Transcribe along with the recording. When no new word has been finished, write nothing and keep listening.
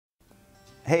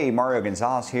Hey, Mario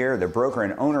Gonzalez here, the broker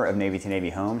and owner of Navy to Navy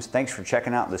Homes. Thanks for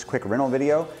checking out this quick rental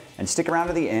video, and stick around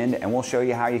to the end and we'll show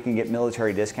you how you can get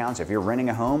military discounts if you're renting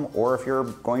a home or if you're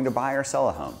going to buy or sell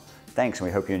a home. Thanks, and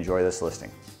we hope you enjoy this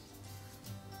listing.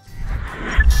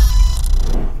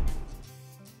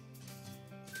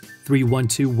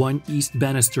 (3121) East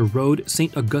Banister Road,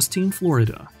 Saint Augustine,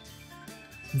 Florida.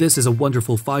 This is a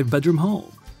wonderful 5-bedroom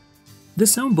home.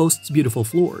 This home boasts beautiful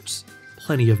floors,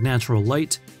 plenty of natural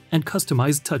light, and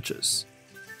customized touches.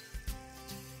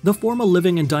 The formal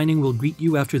living and dining will greet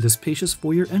you after the spacious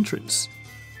foyer entrance.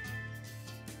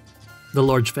 The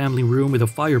large family room with a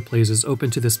fireplace is open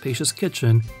to the spacious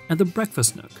kitchen and the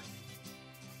breakfast nook.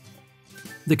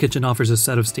 The kitchen offers a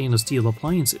set of stainless steel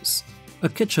appliances, a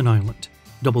kitchen island,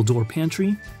 double-door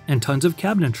pantry, and tons of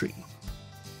cabinetry.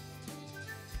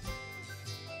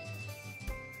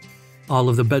 All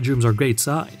of the bedrooms are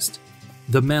great-sized.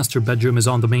 The master bedroom is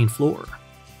on the main floor.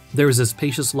 There is a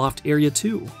spacious loft area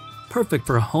too, perfect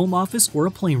for a home office or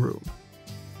a playroom.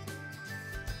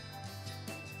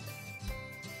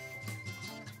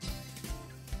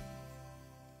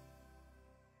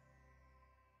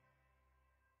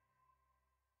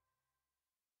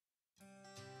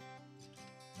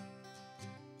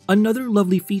 Another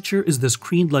lovely feature is the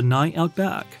screened lanai out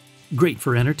back, great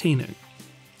for entertaining.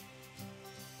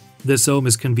 This home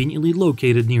is conveniently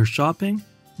located near shopping,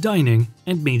 dining,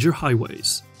 and major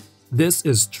highways. This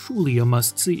is truly a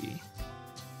must-see.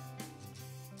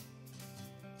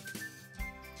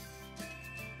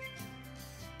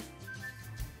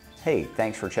 Hey,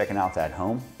 thanks for checking out that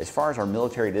home. As far as our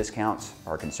military discounts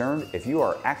are concerned, if you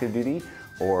are active duty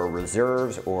or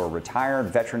reserves or retired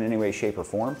veteran in any way, shape, or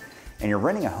form, and you're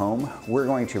renting a home, we're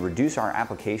going to reduce our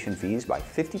application fees by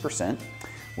 50%.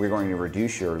 We're going to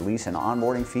reduce your lease and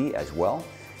onboarding fee as well.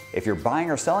 If you're buying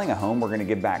or selling a home, we're going to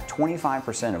give back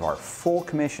 25% of our full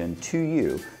commission to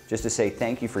you just to say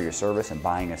thank you for your service in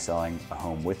buying and selling a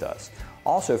home with us.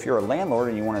 Also, if you're a landlord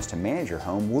and you want us to manage your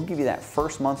home, we'll give you that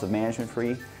first month of management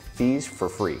fees for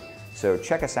free. So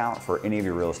check us out for any of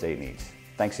your real estate needs.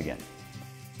 Thanks again.